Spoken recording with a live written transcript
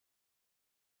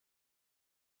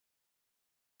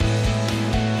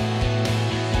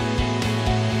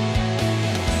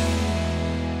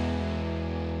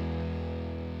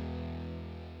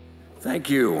Thank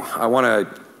you. I want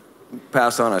to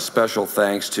pass on a special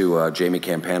thanks to Jamie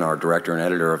Campana, our director and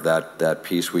editor of that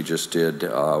piece we just did.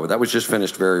 That was just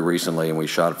finished very recently, and we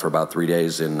shot it for about 3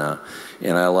 days in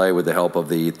LA with the help of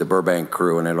the Burbank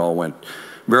crew, and it all went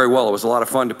very well. It was a lot of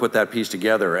fun to put that piece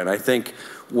together, and I think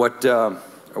what, are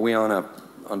we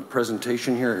on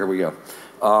presentation here? Here we go.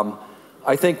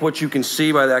 I think what you can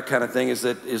see by that kind of thing is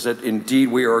that indeed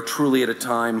we are truly at a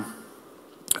time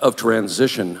of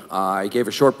transition. I gave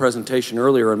a short presentation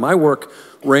earlier, and my work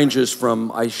ranges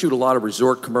from, I shoot a lot of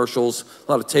resort commercials,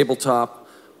 a lot of tabletop,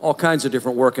 all kinds of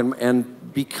different work,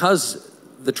 and because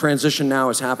the transition now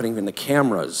is happening in the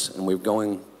cameras, and we're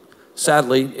going,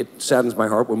 sadly, it saddens my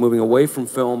heart, we're moving away from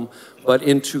film, but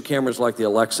into cameras like the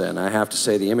Alexa, and I have to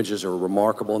say the images are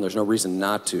remarkable, and there's no reason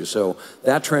not to. So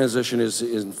that transition is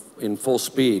in full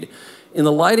speed. In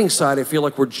the lighting side, I feel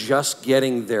like we're just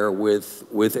getting there with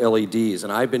LEDs,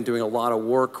 and I've been doing a lot of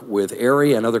work with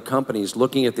ARRI and other companies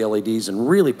looking at the LEDs and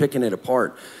really picking it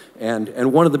apart.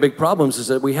 And one of the big problems is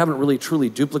that we haven't really truly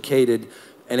duplicated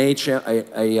an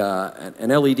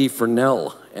LED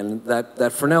Fresnel, and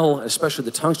that Fresnel, especially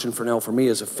the tungsten Fresnel, for me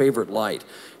is a favorite light.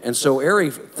 And so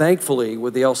ARRI, thankfully,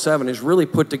 with the L7, has really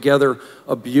put together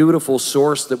a beautiful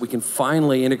source that we can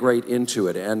finally integrate into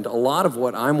it. And a lot of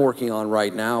what I'm working on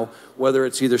right now, whether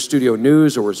it's either studio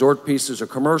news or resort pieces or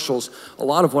commercials, a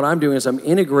lot of what I'm doing is I'm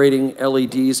integrating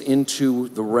LEDs into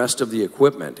the rest of the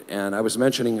equipment. And I was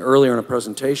mentioning earlier in a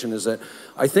presentation is that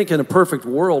I think in a perfect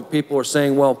world, people are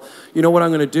saying, well, you know what I'm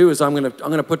going to do is I'm going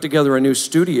to put together a new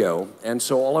studio, and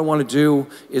so all I want to do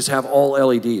is have all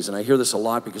LEDs. And I hear this a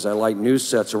lot because I light news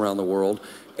sets around the world.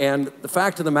 And the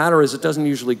fact of the matter is it doesn't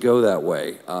usually go that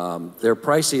way. They're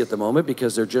pricey at the moment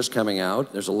because they're just coming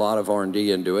out. There's a lot of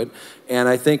R&D into it. And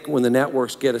I think when the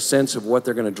networks get a sense of what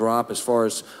they're going to drop as far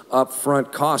as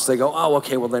upfront costs, they go, oh,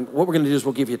 okay, well then what we're going to do is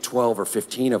we'll give you 12 or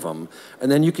 15 of them, and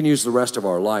then you can use the rest of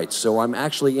our lights. So I'm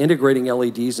actually integrating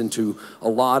LEDs into a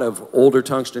lot of older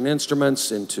tungsten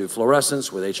instruments, into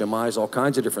fluorescence with HMIs, all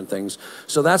kinds of different things.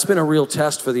 So that's been a real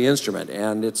test for the instrument,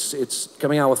 and it's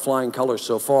coming out with flying colors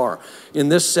so far. In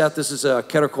this set, this is a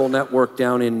Caracol network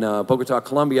down in Bogota,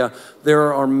 Colombia.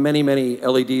 There are many, many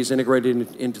LEDs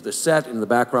integrated into the set, in the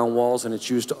background walls, and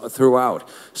it's used throughout.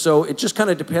 So it just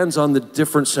kind of depends on the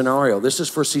different scenario. This is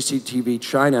for CCTV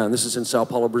China, and this is in Sao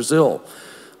Paulo, Brazil.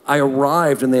 I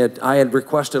arrived, and I had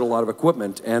requested a lot of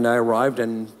equipment, and I arrived,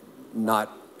 and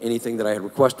not anything that I had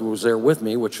requested was there with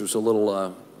me, which was a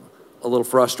little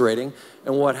frustrating.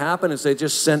 And what happened is they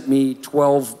just sent me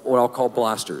 12 what I'll call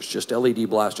blasters, just LED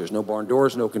blasters. No barn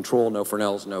doors, no control, no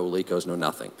Fresnels, no Lecos, no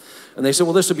nothing. And they said,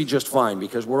 well, this would be just fine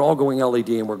because we're all going LED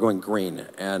and we're going green,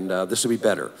 and this would be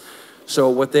better. So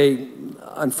what they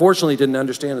unfortunately didn't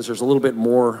understand is there's a little bit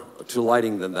more to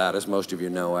lighting than that, as most of you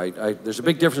know. There's a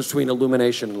big difference between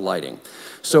illumination and lighting.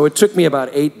 So it took me about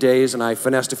 8 days, and I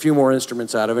finessed a few more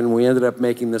instruments out of it, and we ended up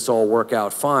making this all work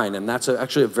out fine. And that's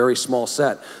actually a very small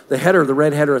set. The header, the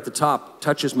red header at the top,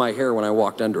 touches my hair when I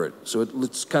walked under it. So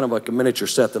it's kind of like a miniature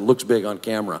set that looks big on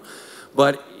camera.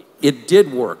 But it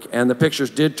did work, and the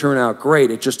pictures did turn out great.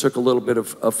 It just took a little bit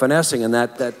of finessing, and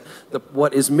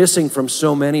what is missing from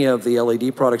so many of the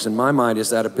LED products in my mind is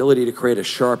that ability to create a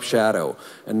sharp shadow,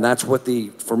 and that's what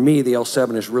for me, the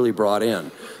L7 has really brought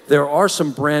in. There are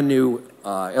some brand new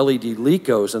LED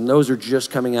Lecos, and those are just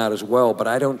coming out as well, but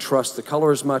I don't trust the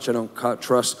color as much. I don't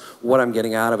trust what I'm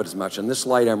getting out of it as much. And this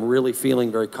light, I'm really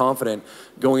feeling very confident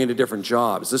going into different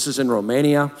jobs. This is in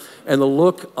Romania, and the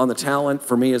look on the talent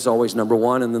for me is always number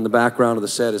one, and then the background of the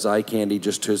set is eye candy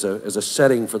just as a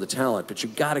setting for the talent, but you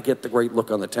gotta get the great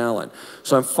look on the talent.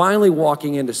 So I'm finally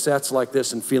walking into sets like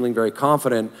this and feeling very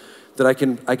confident that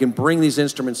I can bring these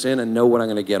instruments in and know what I'm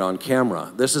going to get on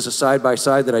camera. This is a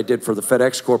side-by-side that I did for the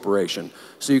FedEx Corporation.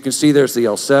 So you can see there's the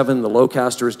L7, the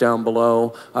Locaster is down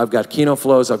below, I've got Kino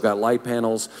Flows, I've got light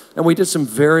panels, and we did some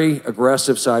very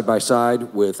aggressive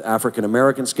side-by-side with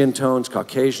African-American skin tones,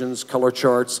 Caucasians, color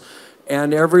charts,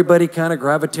 and everybody kind of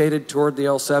gravitated toward the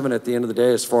L7 at the end of the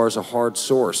day as far as a hard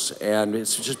source. And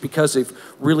it's just because they've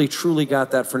really, truly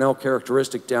got that Fresnel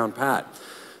characteristic down pat.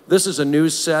 This is a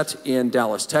news set in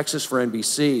Dallas, Texas for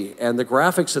NBC, and the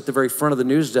graphics at the very front of the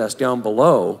news desk down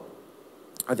below,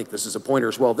 I think this is a pointer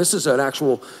as well, this is an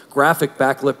actual graphic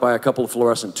backlit by a couple of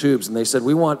fluorescent tubes, and they said,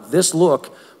 we want this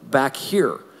look back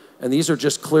here. And these are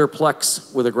just clear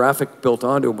plex with a graphic built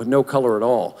onto them with no color at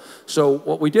all. So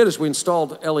what we did is we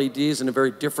installed LEDs in a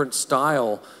very different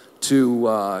style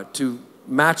to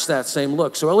match that same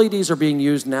look. So LEDs are being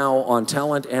used now on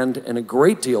talent and a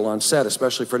great deal on set,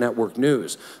 especially for network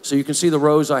news. So you can see the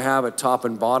rows I have at top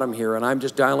and bottom here, and I'm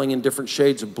just dialing in different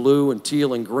shades of blue and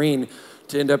teal and green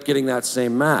to end up getting that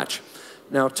same match.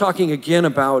 Now, talking again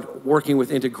about working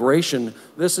with integration,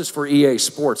 this is for EA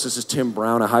Sports. This is Tim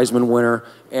Brown, a Heisman winner,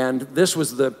 and this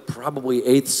was the probably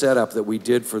 8th setup that we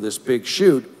did for this big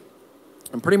shoot,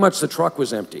 and pretty much the truck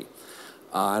was empty.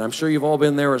 And I'm sure you've all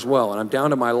been there as well. And I'm down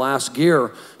to my last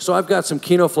gear. So I've got some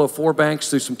KinoFlow 4 banks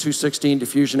through some 216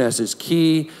 diffusion as his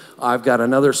key. I've got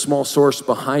another small source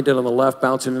behind it on the left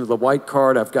bouncing into the white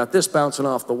card. I've got this bouncing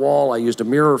off the wall. I used a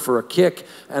mirror for a kick.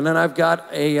 And then I've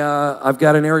got an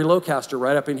ARRI Lowcaster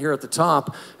right up in here at the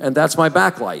top. And that's my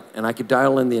backlight. And I could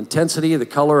dial in the intensity, the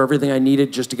color, everything I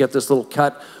needed just to get this little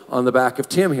cut on the back of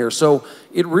Tim here. So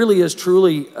it really is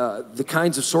truly the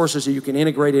kinds of sources that you can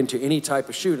integrate into any type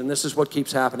of shoot, and this is what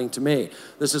keeps happening to me.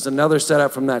 This is another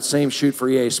setup from that same shoot for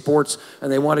EA Sports, and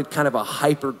they wanted kind of a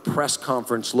hyper press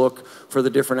conference look for the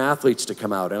different athletes to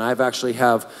come out. And I've actually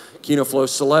have KinoFlow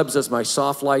Celebs as my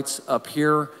soft lights up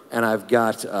here, and I've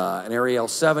got an ARRI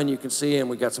L7 you can see, and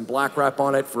we got some black wrap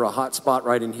on it for a hot spot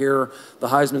right in here. The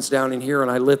Heisman's down in here,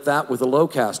 and I lit that with a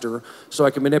Lowcaster so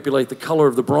I can manipulate the color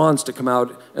of the bronze to come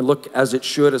out and look as it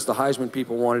should, as the Heisman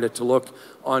people wanted it to look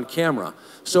on camera.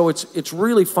 So it's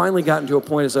really finally gotten to a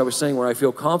point, as I was saying, where I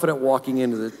feel confident walking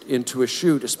into a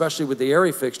shoot, especially with the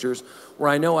ARRI fixtures, where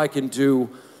I know I can do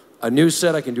a news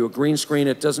set, I can do a green screen.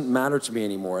 It doesn't matter to me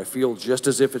anymore. I feel just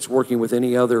as if it's working with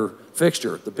any other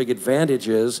fixture. The big advantage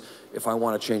is if I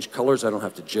want to change colors, I don't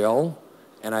have to gel,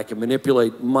 and I can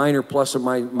manipulate minor plus or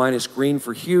minus green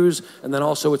for hues, and then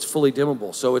also it's fully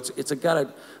dimmable. So it's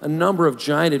got a number of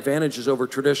giant advantages over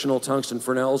traditional tungsten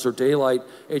Fresnels or daylight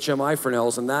HMI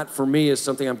Fresnels, and that for me is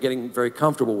something I'm getting very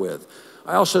comfortable with.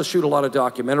 I also shoot a lot of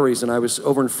documentaries, and I was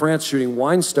over in France shooting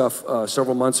wine stuff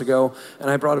several months ago,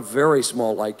 and I brought a very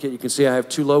small light kit. You can see I have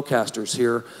 2 Lowcasters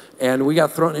here, and we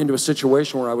got thrown into a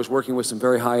situation where I was working with some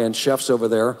very high-end chefs over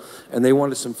there, and they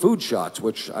wanted some food shots,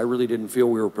 which I really didn't feel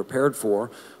we were prepared for.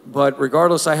 But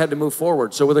regardless, I had to move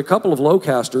forward. So with a couple of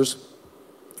Lowcasters,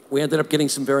 we ended up getting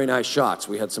some very nice shots.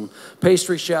 We had some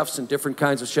pastry chefs and different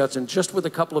kinds of chefs, and just with a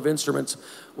couple of instruments,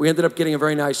 we ended up getting a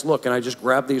very nice look. And I just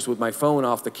grabbed these with my phone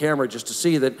off the camera just to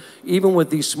see that even with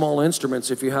these small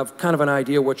instruments, if you have kind of an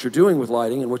idea what you're doing with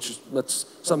lighting, and that's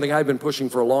something I've been pushing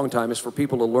for a long time, is for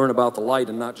people to learn about the light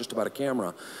and not just about a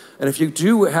camera. And if you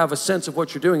do have a sense of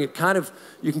what you're doing, you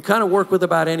can kind of work with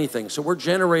about anything. So we're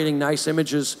generating nice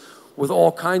images with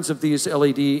all kinds of these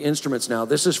LED instruments now.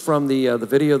 This is from the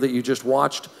video that you just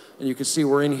watched, and you can see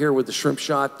we're in here with the shrimp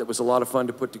shot. That was a lot of fun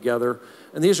to put together.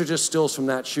 And these are just stills from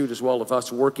that shoot as well of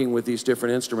us working with these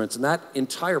different instruments. And that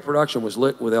entire production was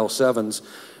lit with L7s,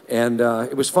 and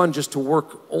it was fun just to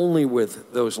work only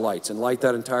with those lights and light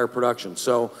that entire production.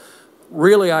 So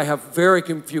really, I have very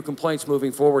few complaints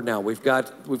moving forward now. We've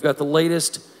got the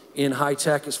latest in high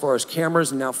tech as far as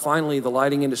cameras, and now finally the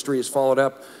lighting industry has followed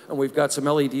up, and we've got some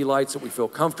LED lights that we feel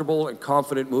comfortable and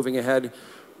confident moving ahead,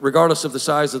 regardless of the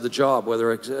size of the job,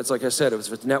 whether it's like I said, if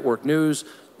it's network news,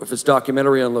 if it's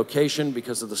documentary on location,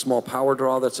 because of the small power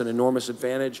draw, that's an enormous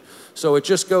advantage. So it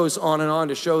just goes on and on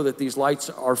to show that these lights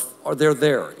they're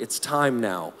there. It's time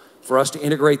now for us to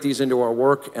integrate these into our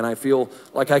work, and I feel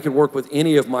like I could work with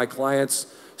any of my clients.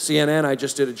 CNN, I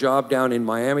just did a job down in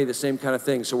Miami, the same kind of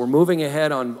thing. So we're moving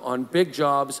ahead on big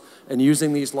jobs and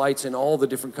using these lights in all the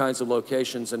different kinds of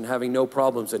locations and having no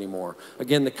problems anymore.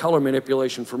 Again, the color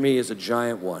manipulation for me is a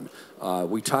giant one.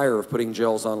 We tire of putting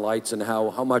gels on lights and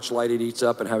how much light it eats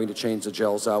up and having to change the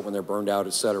gels out when they're burned out,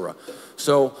 etc.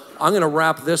 So I'm going to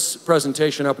wrap this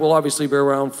presentation up. We'll obviously be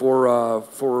around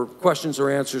for questions or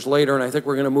answers later, and I think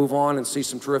we're going to move on and see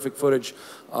some terrific footage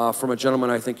from a gentleman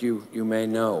I think you may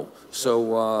know.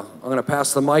 So I'm going to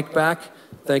pass the mic back.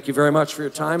 Thank you very much for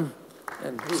your time,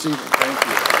 and see you.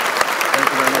 Thank you.